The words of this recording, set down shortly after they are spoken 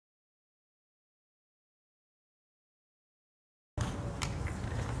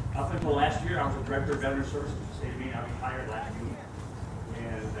Up until last year, I was a director of veteran services in the state of Maine. I retired last June.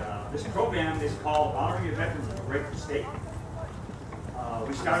 And this program is called Honoring a Veteran from a Grateful State.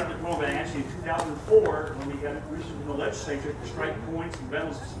 We started the program actually in 2004 when we got permission from the legislature to strike points and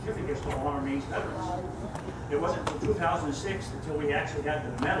medals and certificates to honor Maine's veterans. It wasn't until 2006 until we actually had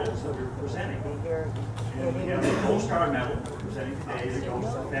the medals that we were presenting. And we have the Gold Star medal that we're presenting today that goes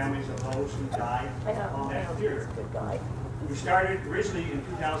to the families of those who died on that theater. We started originally in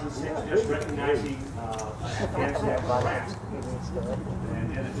 2006 just recognizing Afghanistan and Iraq. And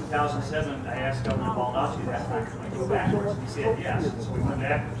in 2007, I asked Governor Baldacci that time, can I go backwards? He said yes. So we went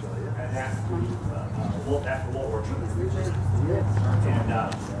back after World War II.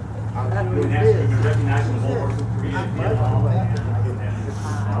 And we been recognizing the World War II, Korea, and Vietnam,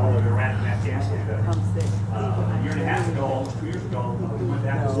 and all of Iraq and Afghanistan. A year and a half ago, almost 2 years ago, we went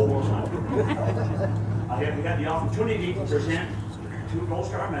back to World War I. We had the opportunity to present 2 Gold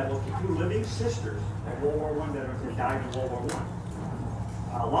Star medals to 2 living sisters of World War I that died in World War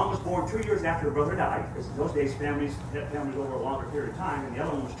I. One was born 2 years after her brother died, because in those days families had families over a longer period of time, and the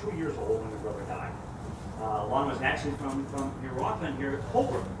other one was 2 years old when her brother died. One was actually from near Rockland here at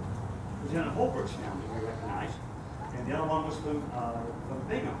Holbrook. Lieutenant Holbrook's family we recognized, and the other one was from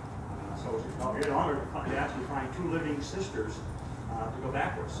Bingham. So it's a great honor to actually find 2 living sisters to go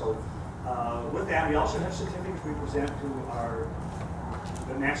backwards. So with that, we also have certificates we present to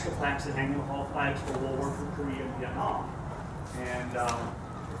the national flags that hang in the hall flags for World War II, Korea, and Vietnam. And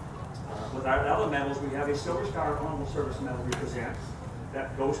with our other medals, we have a Silver Star Honorable Service Medal we present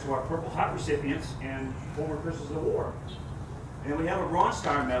that goes to our Purple Heart recipients and former prisoners of war. And we have a Bronze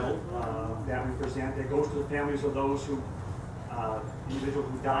Star medal that we present that goes to the families of those individuals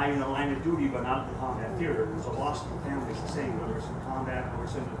who die in the line of duty but not in the combat theater. There's a loss of families the same, whether it's in combat or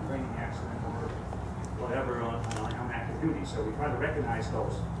it's in a training accident or whatever on active duty. So we try to recognize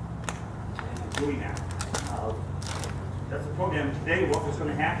those and doing that. That's the program today. What was going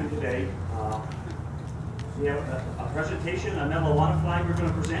to happen today, we have a presentation, a Medal of Honor flag we're going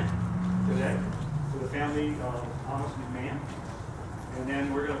to present today to the family of Thomaston, Maine. And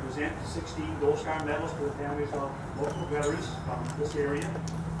then we're going to present 16 Gold Star medals to the families of local veterans from this area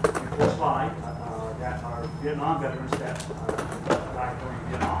and close by that are Vietnam veterans that died during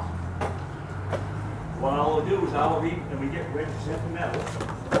Vietnam. What I will do is I will read, and we get ready to present the medals.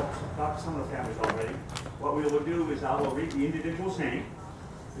 I've talked to some of the families already. What we will do is I will read the individual's name,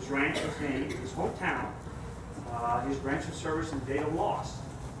 his rank, his name, his hometown, his branch of service, and date of loss.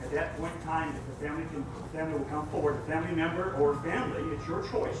 At that point in time, if the family will come forward, a family member or family, it's your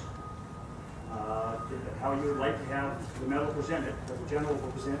choice, how you would like to have the medal presented. The general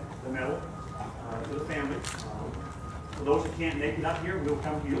will present the medal to the family. For those who can't make it up here, we'll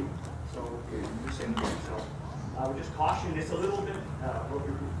come to you. So we send you. So I would just caution, it's a little bit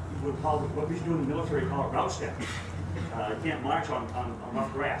what we do in the military call it route step. You can't march on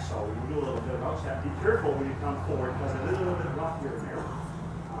rough grass, so we do a little bit of route step. Be careful when you come forward because it's a little bit rough here and there.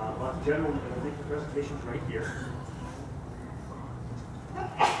 But in general, I think the presentation's right here.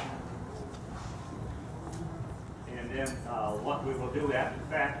 And then what we will do after the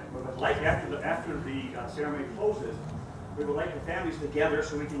fact, after the ceremony closes, we would like the families together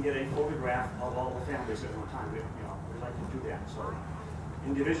so we can get a photograph of all the families at one time. We'd like to do that. So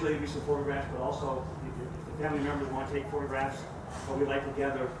individually, we some photographs, but also if the family members want to take photographs, but we'd like to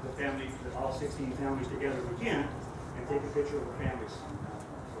gather the family, all 16 families together if we can, and take a picture of the families.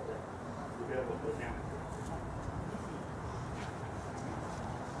 Available for the family.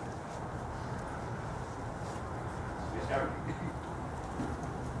 Yes, sir.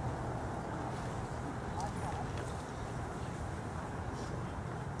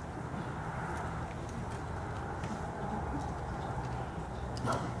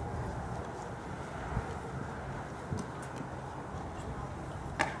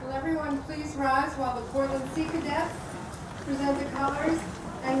 Will everyone please rise while the Portland Sea Cadets present the colors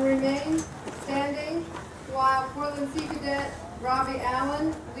and remain standing while Portland Sea Cadet Robbie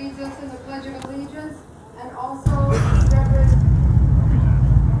Allen leads us in the Pledge of Allegiance, and also Reverend.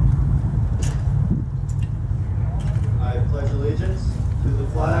 I pledge allegiance to the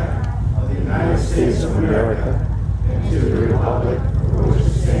flag of the United States of America and to the republic for which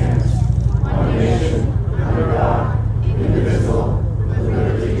it stands, one nation, under God, indivisible, with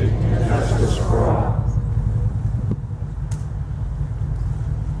liberty and justice for all.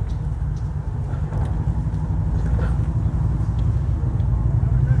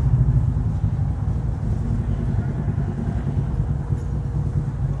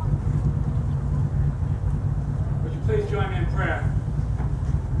 Please join me in prayer.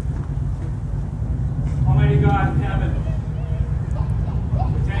 Almighty God in heaven,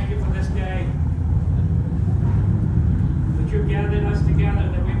 we thank you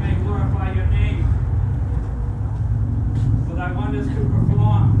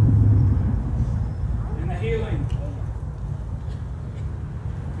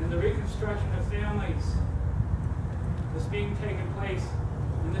place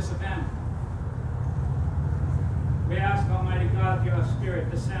in this event. We ask, Almighty God, your Spirit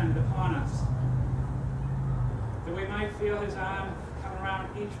descend upon us, that we might feel his arm come around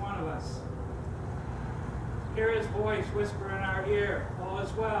each one of us. Hear his voice whisper in our ear, all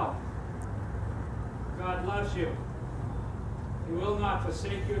is well. God loves you. He will not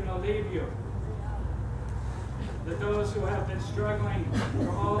forsake you nor leave you. That those who have been struggling for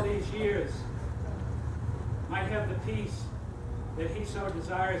all these years might have the peace that he so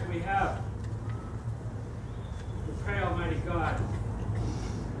desires we have. We pray, Almighty God,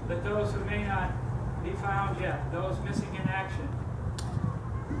 that those who may not be found yet, those missing in action,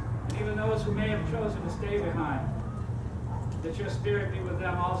 and even those who may have chosen to stay behind, that your Spirit be with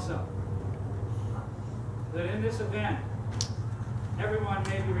them also. That in this event, everyone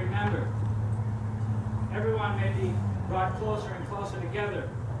may be remembered. Everyone may be brought closer and closer together.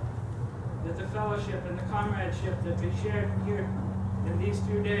 That the fellowship and the comradeship that we shared here in these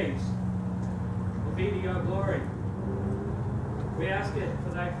 2 days will be to your glory. We ask it for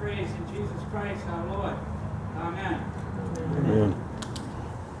thy praise in Jesus Christ our Lord. Amen. Amen.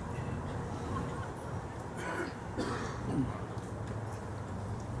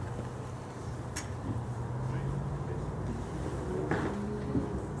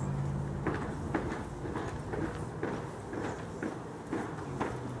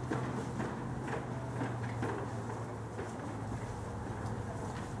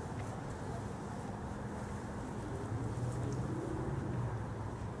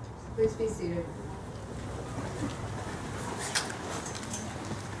 Please be seated.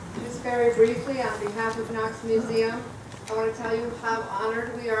 Just very briefly, on behalf of Knox Museum, I want to tell you how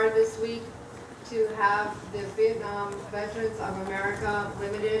honored we are this week to have the Vietnam Veterans of America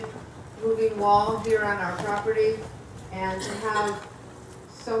Limited moving wall here on our property, and to have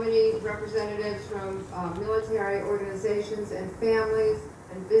so many representatives from military organizations and families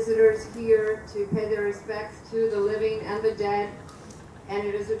and visitors here to pay their respects to the living and the dead. And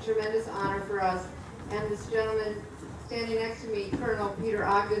it is a tremendous honor for us. And this gentleman standing next to me, Colonel Peter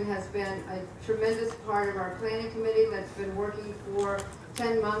Ogden, has been a tremendous part of our planning committee that's been working for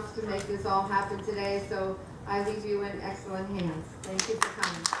 10 months to make this all happen today. So I leave you in excellent hands. Thank you for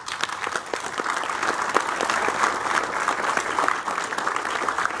coming.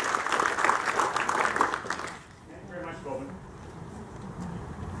 Thank you very much, Goldman.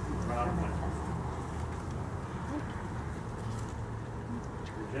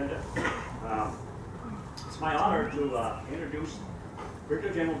 Agenda. It's my honor to introduce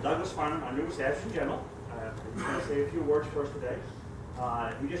Brigadier General Douglas Farnham, our newest Adjutant General. He's going to say a few words for us today.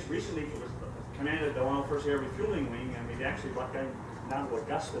 We just recently was commanded the 101st Air Refueling Wing, and we've actually brought him down to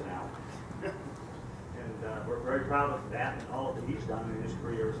Augusta now. And we're very proud of that and all that he's done in his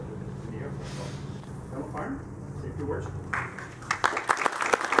career in the Air Force. So, General Farnham, say a few words.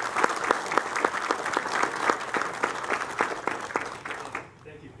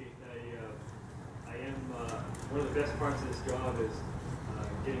 One of the best parts of this job is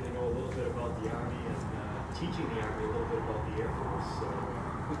getting to know a little bit about the Army and teaching the Army a little bit about the Air Force. So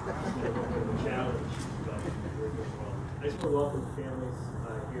it's been a little bit of a challenge, but we're doing well. I just want to welcome the families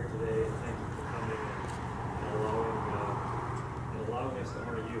here today, and thank you for coming and allowing us to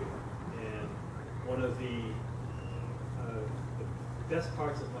honor you. And one of the best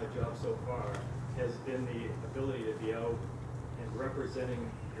parts of my job so far has been the ability to be out and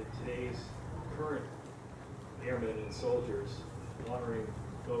representing today's current airmen and soldiers, honoring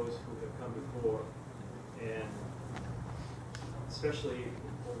those who have come before, and especially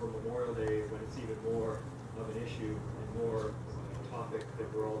over Memorial Day when it's even more of an issue and more a topic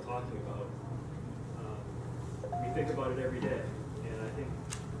that we're all talking about. We think about it every day, and I think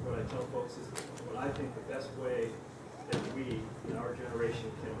what I tell folks is what I think the best way that we in our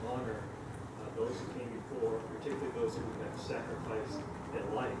generation can honor those who came before, particularly those who have sacrificed their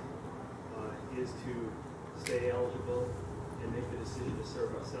life, is to stay eligible and make the decision to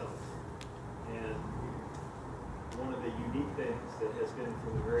serve ourselves. And one of the unique things that has been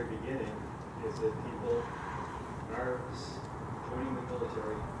from the very beginning is that people are joining the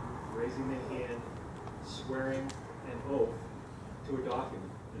military, raising their hand, swearing an oath to a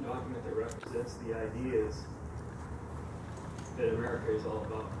document that represents the ideas that America is all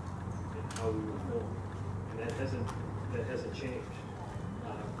about and how we were formed. And that hasn't changed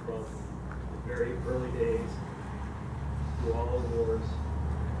from very early days through all the wars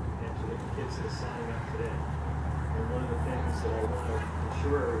and to the kids that are signing up today. And one of the things that I want to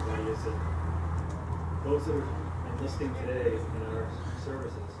assure everybody is that those that are enlisting today in our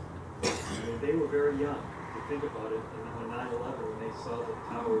services, I mean, they were very young. If you think about it, on 9/11 when they saw the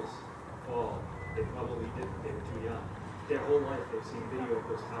towers fall, they probably didn't. They were too young. their whole life they've seen video of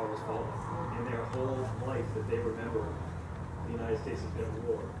those towers falling. And their whole life that they remember the United States has been at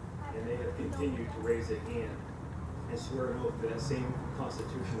war. And they have continued to raise their hand and swear an oath to that same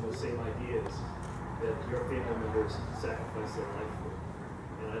Constitution, those same ideas that your family members sacrificed their life for.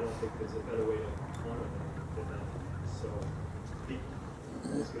 And I don't think there's a better way to honor them than that. So,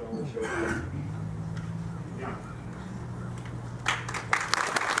 this can only show that. Yeah.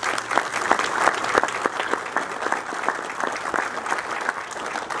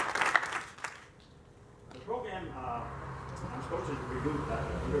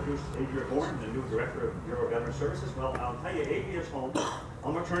 Introduce Adria Bourne, the new director of Bureau of Veteran Services. Well, I'll tell you, Adria is home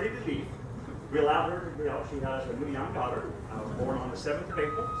on maternity leave. We allowed her to go. She has a new young daughter, born on the 7th of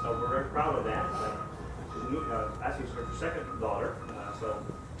April, so we're very proud of that. She's a new, actually, it's her second daughter, so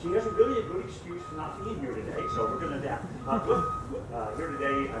she has really a good excuse for not being here today, so we're going to adapt. Here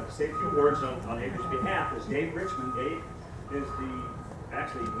today, to say a few words on Adria's behalf is Dave Richmond. Dave is the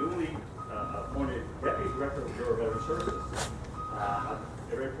actually newly appointed Deputy Director of the Bureau of Veteran Services.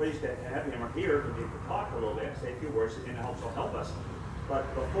 They're very pleased to have him here to talk a little bit, say a few words, and also help us. But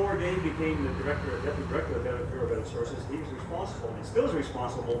before Dave became the Deputy Director of the Bureau of Veteran Services, he was responsible, and still is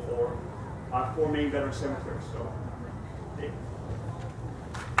responsible for 4 Maine veteran cemeteries. So, Dave.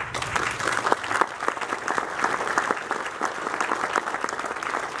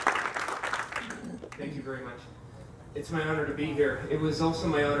 Thank you very much. It's my honor to be here. It was also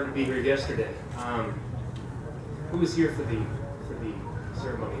my honor to be here yesterday. Who was here for the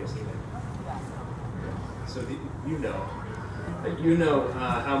ceremony yesterday? So you know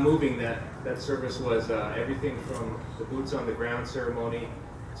how moving that service was. Everything from the boots on the ground ceremony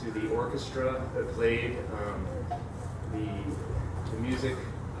to the orchestra that played, the music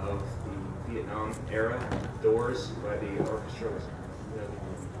of the Vietnam era, Doors by the orchestra was,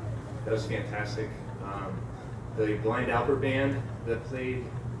 that was fantastic. The Blind Albert Band that played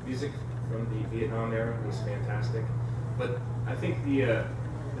music from the Vietnam era was fantastic. But I think the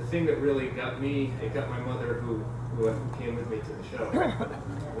thing that really got me, it got my mother who came with me to the show,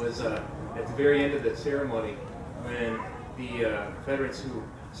 was at the very end of the ceremony when the veterans who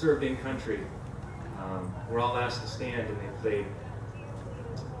served in country were all asked to stand, and they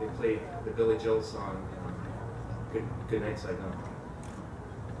played the Billy Joel song, Good Night Saigon.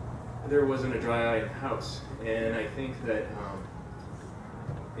 There wasn't a dry-eyed house, and I think that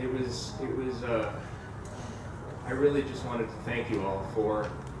I really just wanted to thank you all for,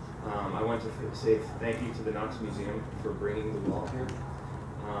 I want to say thank you to the Knox Museum for bringing the wall here.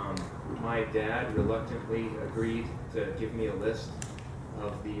 My dad reluctantly agreed to give me a list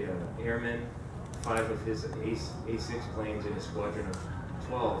of the airmen. 5 of his A6 planes in his squadron of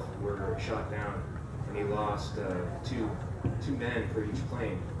 12 were shot down, and he lost two men for each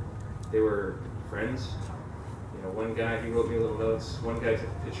plane. They were friends. One guy, he wrote me little notes. One guy took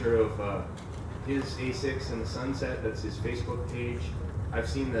a picture of his A6 in the sunset. That's his Facebook page. I've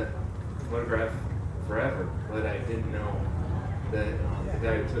seen the photograph forever, but I didn't know that the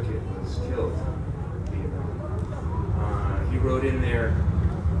guy who took it was killed in Vietnam. He wrote in there,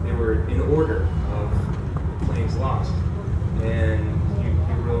 they were in order of planes lost. And he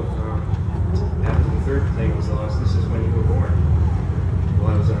wrote, after the 3rd plane was lost, this is when you were born.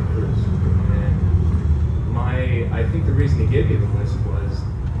 While I was on a cruise. And I think the reason he gave me the list was,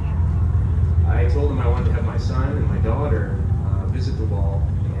 I told him I wanted to have my son and my daughter visit the wall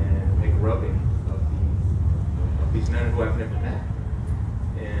and make a rubbing of these men who I've never met.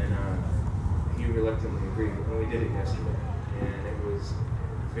 And he reluctantly agreed, and we did it yesterday. And it was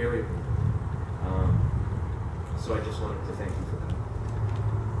very moving. So I just wanted to thank you for that.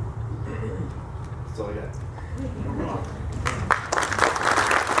 That's all I got.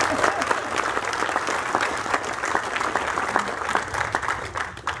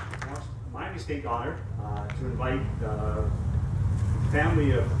 Distinct honor to invite the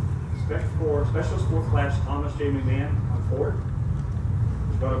family of Specialist 4th Class Thomas J. McMahon on forward.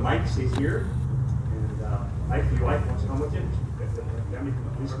 His brother Mike stays here, and Mike, your wife wants to come with you. Family,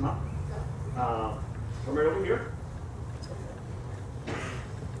 please come up. Come right over here.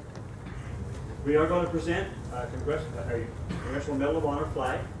 We are going to present a Congressional Medal of Honor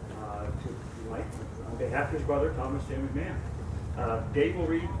flag to Mike on behalf of his brother Thomas J. McMahon. Dave will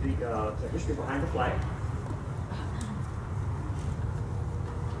read the history behind the flag.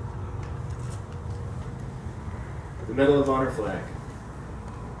 The Medal of Honor flag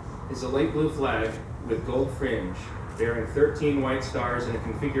is a light blue flag with gold fringe bearing 13 white stars in a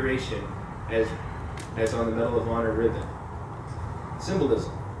configuration as on the Medal of Honor ribbon.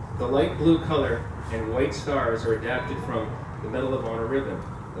 Symbolism. The light blue color and white stars are adapted from the Medal of Honor ribbon.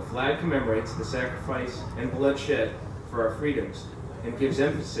 The flag commemorates the sacrifice and bloodshed for our freedoms and gives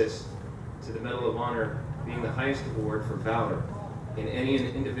emphasis to the Medal of Honor being the highest award for valor in any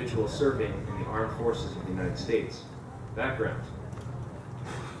individual serving in the armed forces of the United States. Background.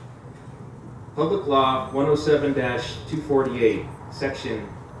 Public Law 107-248, Section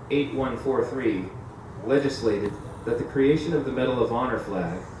 8143, legislated that the creation of the Medal of Honor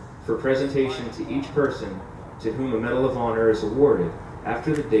flag for presentation to each person to whom a Medal of Honor is awarded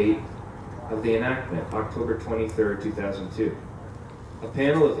after the date of the enactment, October 23, 2002. A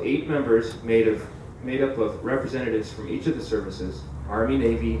panel of 8 members made up of representatives from each of the services, Army,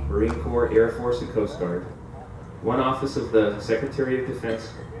 Navy, Marine Corps, Air Force, and Coast Guard, 1 office of the Secretary of Defense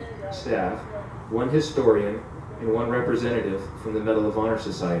staff, 1 historian, and 1 representative from the Medal of Honor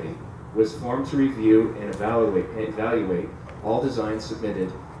Society, was formed to review and evaluate all designs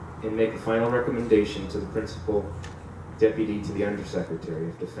submitted and make a final recommendation to the Principal Deputy to the Undersecretary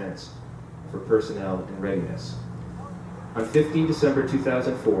of Defense for Personnel and Readiness. On 15 December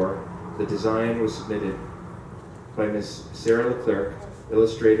 2004, the design was submitted by Ms. Sarah Leclerc,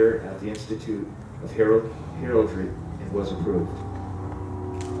 illustrator at the Institute of Heraldry, and was approved.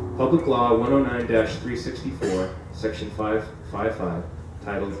 Public Law 109-364, Section 555,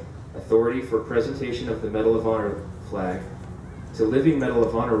 titled Authority for Presentation of the Medal of Honor flag to living Medal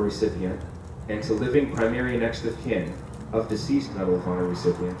of Honor recipient and to living primary next of kin of deceased Medal of Honor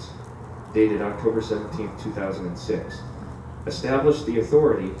recipients, dated October 17, 2006, established the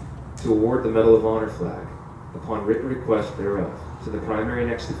authority to award the Medal of Honor flag upon written request thereof to the primary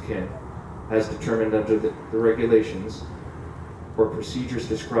next of kin as determined under the regulations or procedures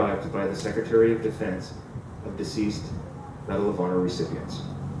described by the Secretary of Defense of deceased Medal of Honor recipients.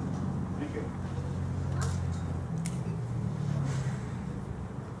 Thank you.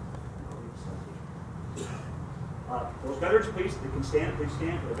 Those veterans, please, they can stand. Please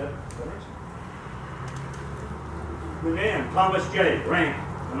stand for the veterans. The man, Thomas J., rank,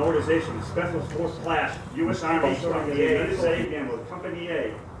 an organization, Special Force Class, U.S. Army, Company A, again with Company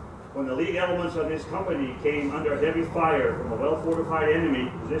A. When the lead elements of his company came under heavy fire from a well-fortified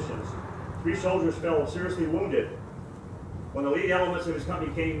enemy positions, 3 soldiers fell seriously wounded. When the lead elements of his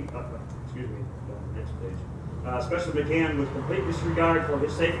company came, next page. Special McCann, with complete disregard for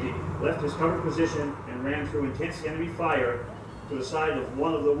his safety, left his covered position and ran through intense enemy fire to the side of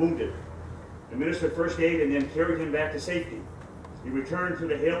one of the wounded, administered first aid, and then carried him back to safety. He returned through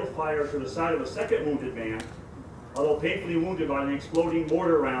the hail of fire to the side of a second wounded man, although painfully wounded by an exploding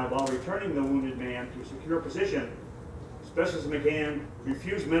mortar round while returning the wounded man to a secure position. Specialist McCann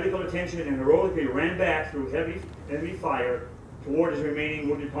refused medical attention and heroically ran back through heavy enemy fire toward his remaining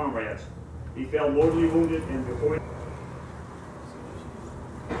wounded comrades. He fell mortally wounded and before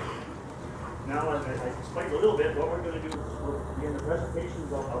Now, I explained a little bit what we're going to do. We're begin the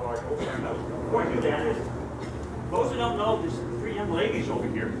presentations of our Gold Star medals. Before I do that, those who don't know, there's 3 young ladies over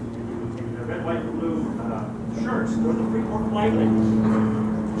here in the red, white, and blue shirts. They're the Freeport flag ladies.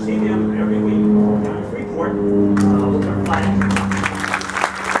 You see them every week down in Freeport with their flags.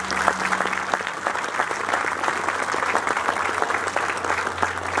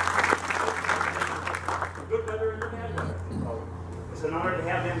 Good weather and the bad weather. So it's an honor to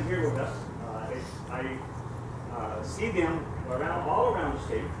have them here with us. I see them all around the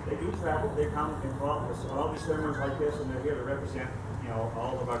state. They do travel. They come and all these ceremonies like this, and they're here to represent,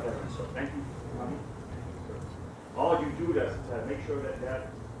 all of our veterans. So thank you for coming. All you do to make sure that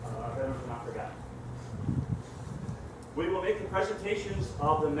our veterans are not forgotten. We will make the presentations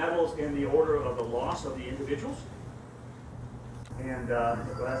of the medals in the order of the loss of the individuals. And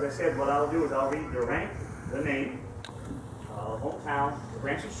as I said, what I'll do is I'll read the rank, the name, hometown, the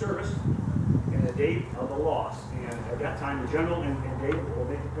branch of service, and the date of the loss. And at that time, the General and David will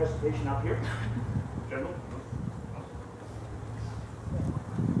make the presentation up here. General?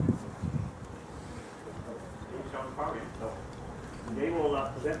 And they will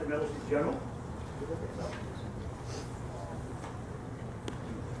present the medals to the General.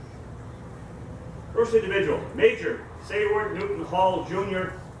 First individual, Major Sayward Newton Hall,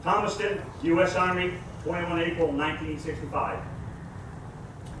 Jr., Thomaston, U.S. Army, 21 April 1965.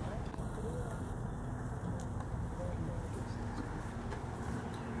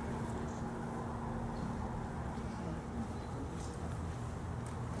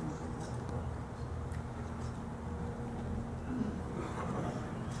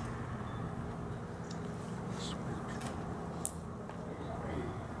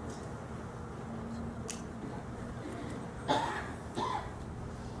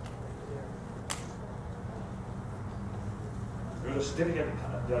 There's a certificate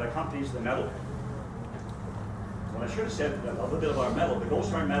that accompanies the medal. What I should have said, a little bit of our medal, the Gold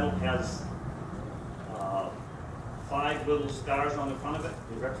Star medal has 5 little stars on the front of it.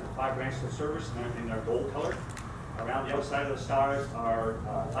 They represent 5 branches of service, and they're gold colored. Around the outside of the stars are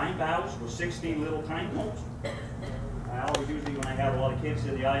pine boughs with 16 little pine cones. I always usually, when I have a lot of kids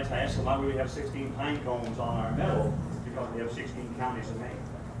in the audience, I ask them why we have 16 pine cones on our medal. It's because we have 16 counties in Maine.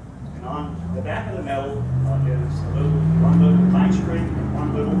 And on the back of the medal is one little pine string and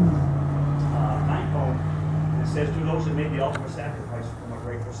one little pine cone. And it says, "To those that made the ultimate sacrifice from a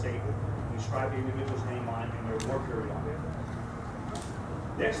grateful state." We describe the individual's name on it and their war period on it.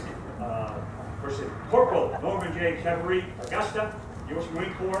 Next, person, Corporal Norman J. Cavalry, Augusta, U.S.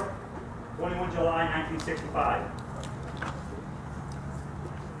 Marine Corps, 21 July 1965.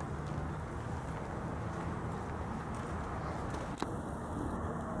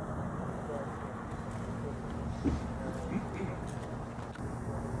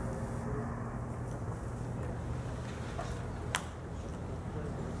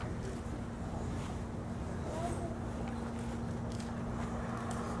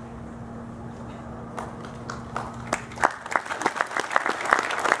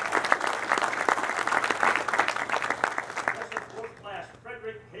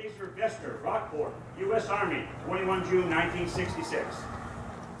 Rockport, U.S. Army, 21 June 1966.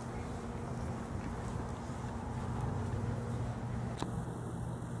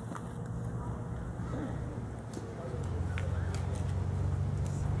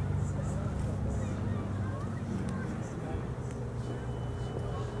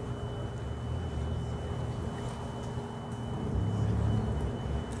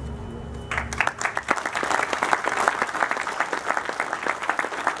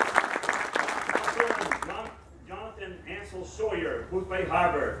 Sawyer, Booth Bay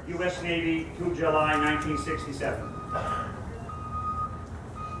Harbor, U.S. Navy, 2 July 1967.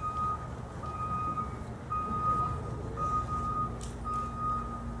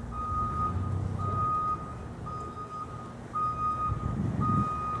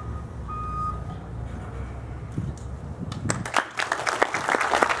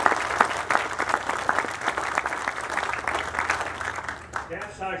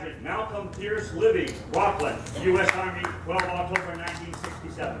 Staff Sergeant Malcolm Pierce Libby, Rockland, U.S. Army, 12 October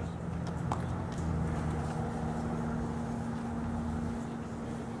 1967.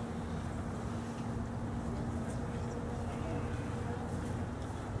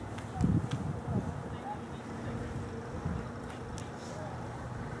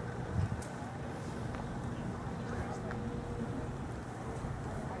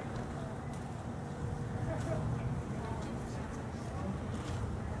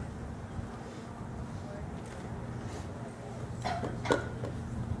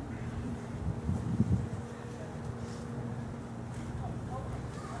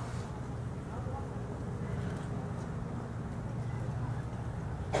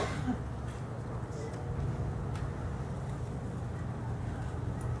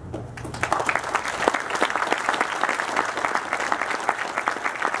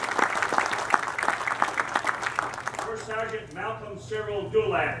 Sergeant Malcolm Cyril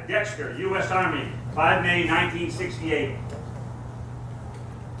Dulac, Dexter, U.S. Army, 5 May 1968.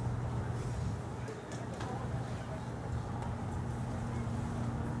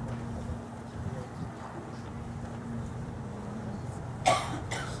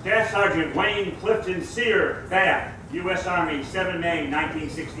 Staff Sergeant Wayne Clifton Sear, Bath, U.S. Army, 7 May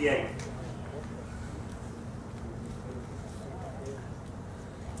 1968.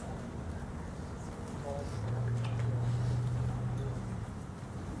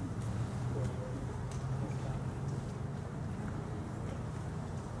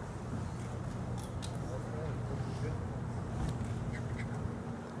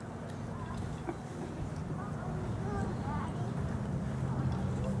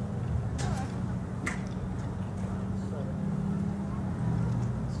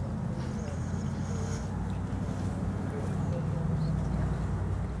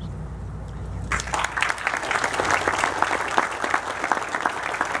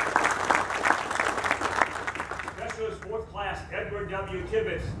 Edward W.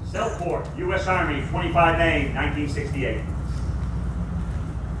 Tibbetts, Southport, U.S. Army, 25 May 1968.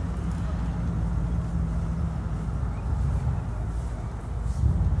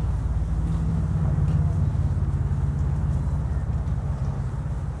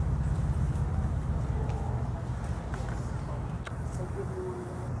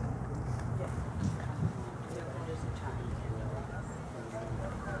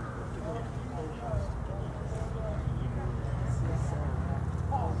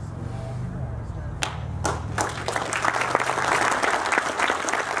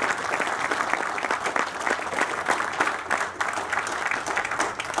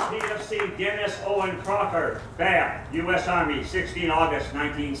 Dennis Owen Crocker, Bath, U.S. Army, 16 August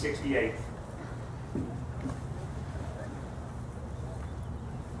 1968.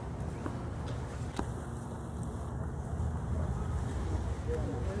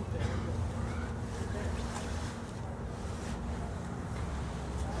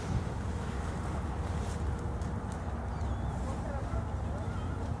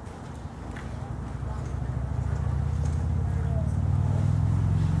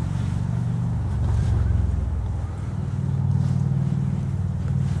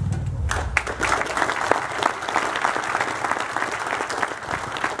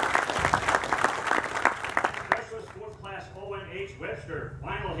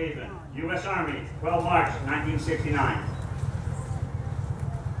 U.S. Army, 12 March 1969.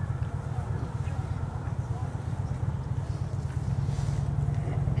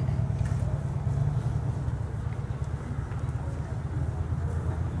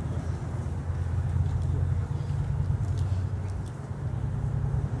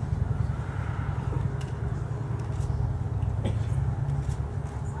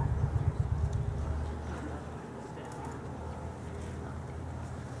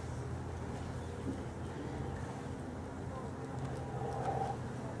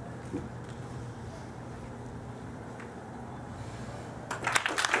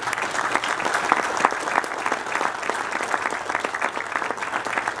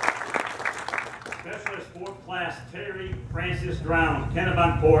 Terry Francis Drown,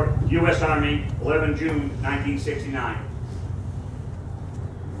 Kennebunkport, U.S. Army, 11 June 1969.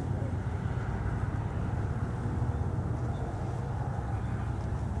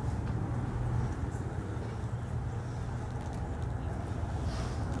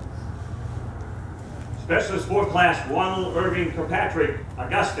 Specialist 4th Class Ronald Irving Kirkpatrick,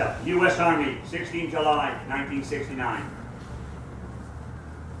 Augusta, U.S. Army, 16 July 1969.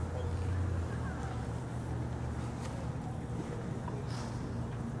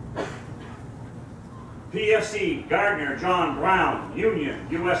 PFC Gardner John Brown, Union,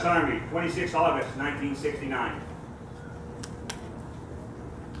 U.S. Army, 26 August 1969.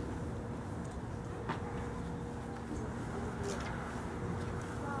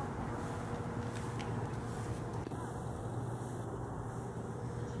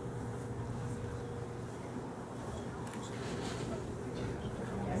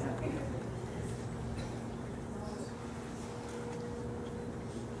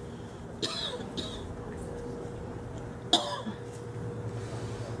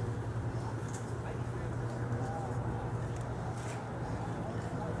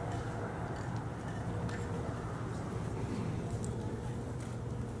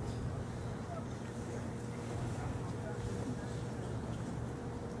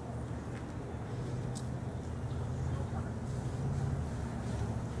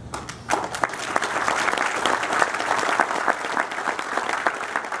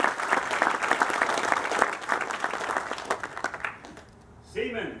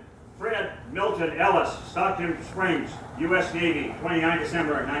 Seaman Fred Milton Ellis, Stockton Springs, U.S. Navy, 29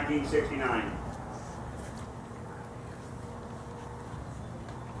 December 1969.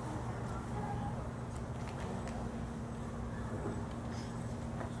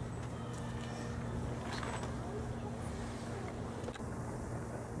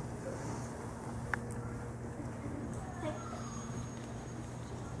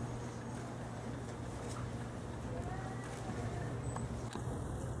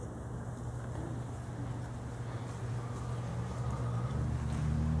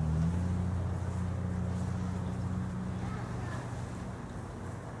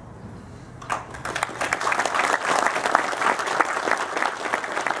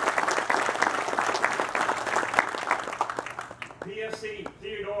 PFC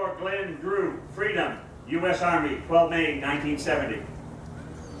Theodore Glenn Drew, Freedom, U.S. Army, 12 May 1970.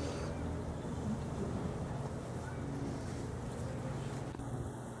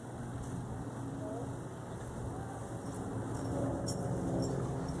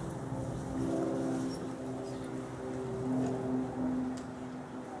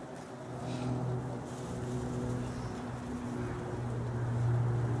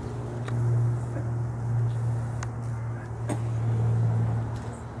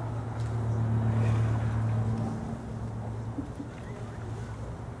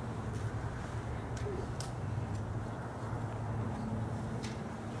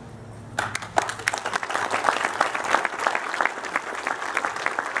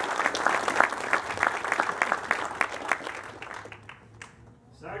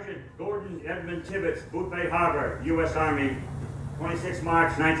 Sergeant Gordon Edmund Tibbetts, Boothbay Harbor, U.S. Army, 26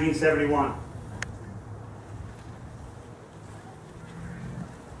 March 1971.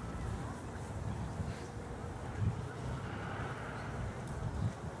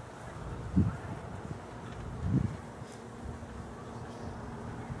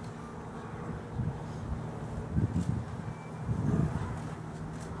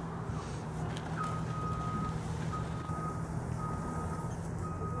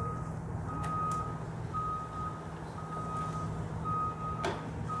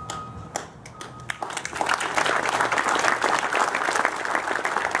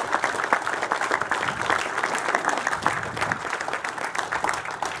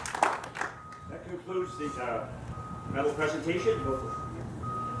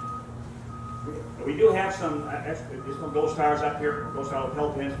 We do have some extra, there's some gold stars up here, gold star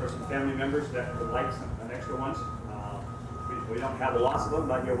lapel pins for some family members that would like some extra ones. We don't have lots of them,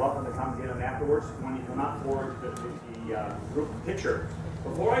 but you're welcome to come get them afterwards when you come out for the group picture.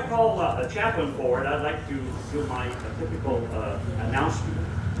 Before I call the chaplain forward, I'd like to do my typical announcement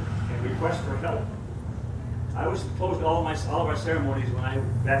and request for help. I was supposed to all of our ceremonies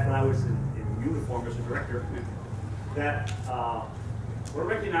back when I was in uniform as a director, that we're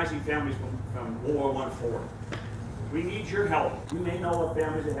recognizing families from World War I forward. We need your help. You may know of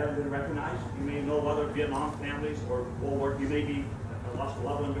families that haven't been recognized. You may know of other Vietnam families or World War. You may be lost a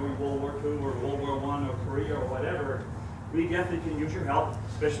loved one during World War II or World War I or Korea or whatever. We definitely can use your help,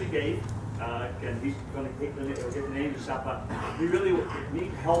 especially Dave. Again, he's going to get the names and stuff, but we really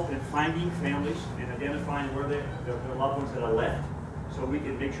need help in finding families and identifying where the loved ones that are left, so we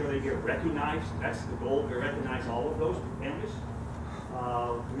can make sure they get recognized. That's the goal, to recognize all of those families.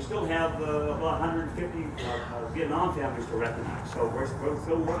 We still have about 150 Vietnam families to recognize, so we're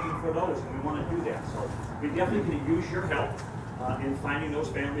still looking for those, and we want to do that. So we definitely can use your help in finding those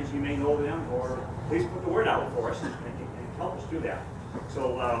families. You may know them, or please put the word out for us and help us do that.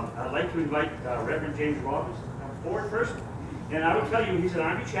 So I'd like to invite Reverend James Robbins to come forward first. And I will tell you, he's an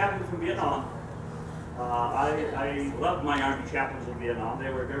Army chaplain from Vietnam. I love my Army chaplains in Vietnam. They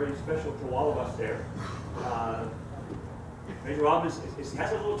were very special to all of us there. Major Robbins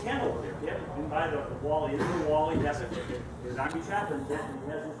has a little tent over there. He hasn't been by the wall. He is the wall. He has his Army chaplain tent, and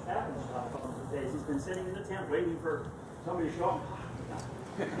he has his chaplain stuff on the days. He's been sitting in the tent waiting for somebody to show him.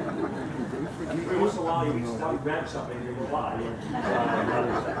 Every once in a while, he stop and grab something and go by.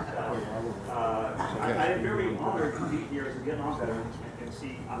 I am very honored to be here as a Vietnam veteran and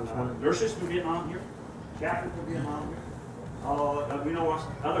see nurses from Vietnam here, chaplains from Vietnam here. We know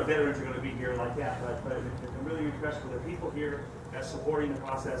other veterans are going to be here like that, but I'm really impressed with the people here that's supporting the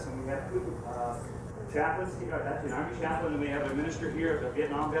process. And we have two chaplains here, actually an Army chaplain, and we have a minister here, the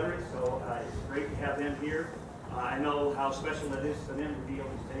Vietnam veterans, so it's great to have them here. I know how special it is for them to be able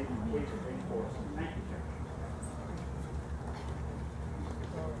to stay and wait for us. Thank you, sir.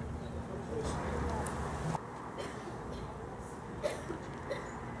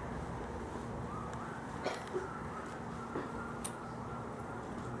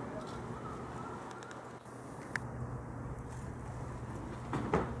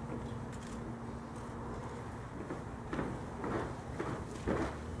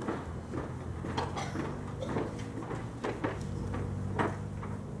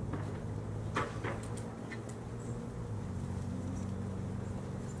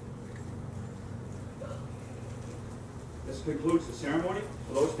 This concludes the ceremony.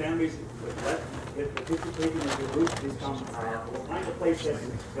 For those families that participating in the group, please come. We'll find a place that's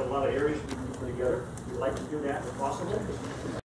got a lot of areas we can put together. We'd like to do that if possible.